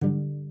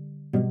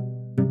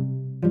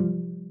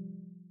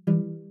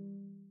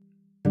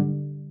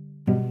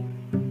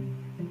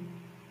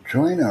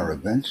Join our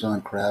events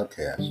on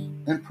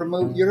Crowdcast and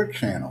promote your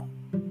channel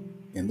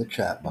in the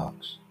chat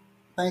box.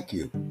 Thank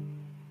you.